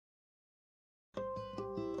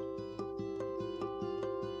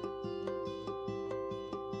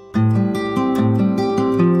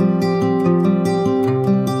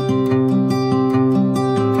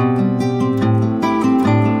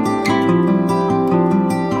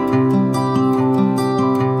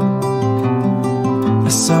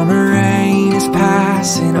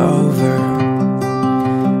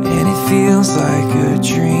feels like a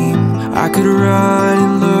dream. I could run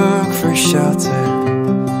and look for shelter,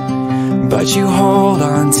 but you hold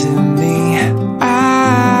on to me.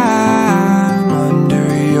 I'm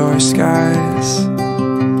under your skies.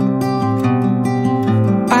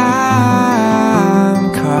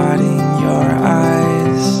 I'm caught in your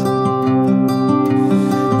eyes.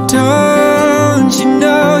 Don't you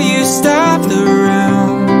know you stop the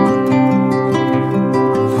room,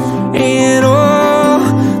 and all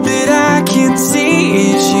that I can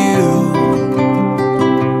see is you.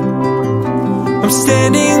 I'm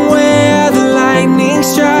standing where the lightning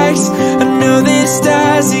strikes. I know this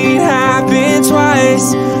doesn't happen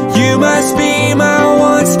twice. You must be my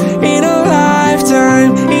once in a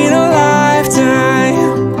lifetime, in a lifetime.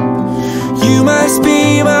 You must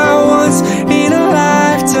be my once in a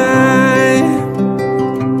lifetime.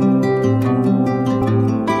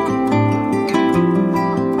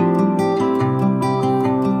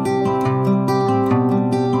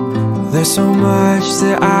 There's so much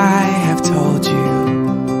that I have told you,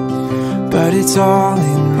 but it's all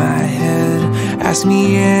in my head. Ask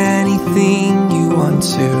me anything you want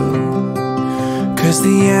to, 'cause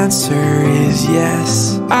the answer is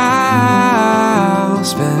yes. I'll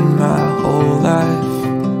spend my whole life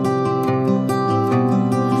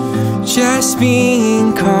just being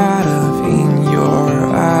caught up in your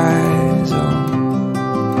eyes. Oh,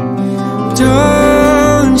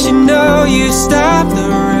 don't you know you stop the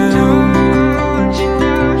room,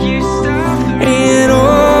 and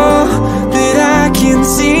all that I can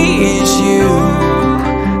see is you.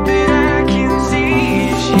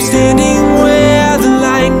 I'm standing where the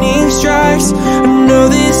lightning strikes. I know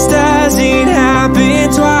this doesn't happen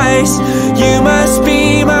twice. You must be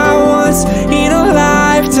my once in a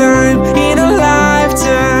lifetime, in a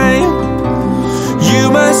lifetime. You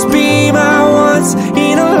must be my once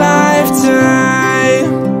in a lifetime.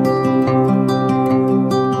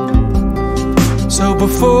 So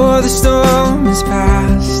before the storm is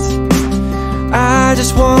past, I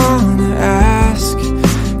just wanna ask,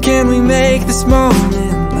 can we make this moment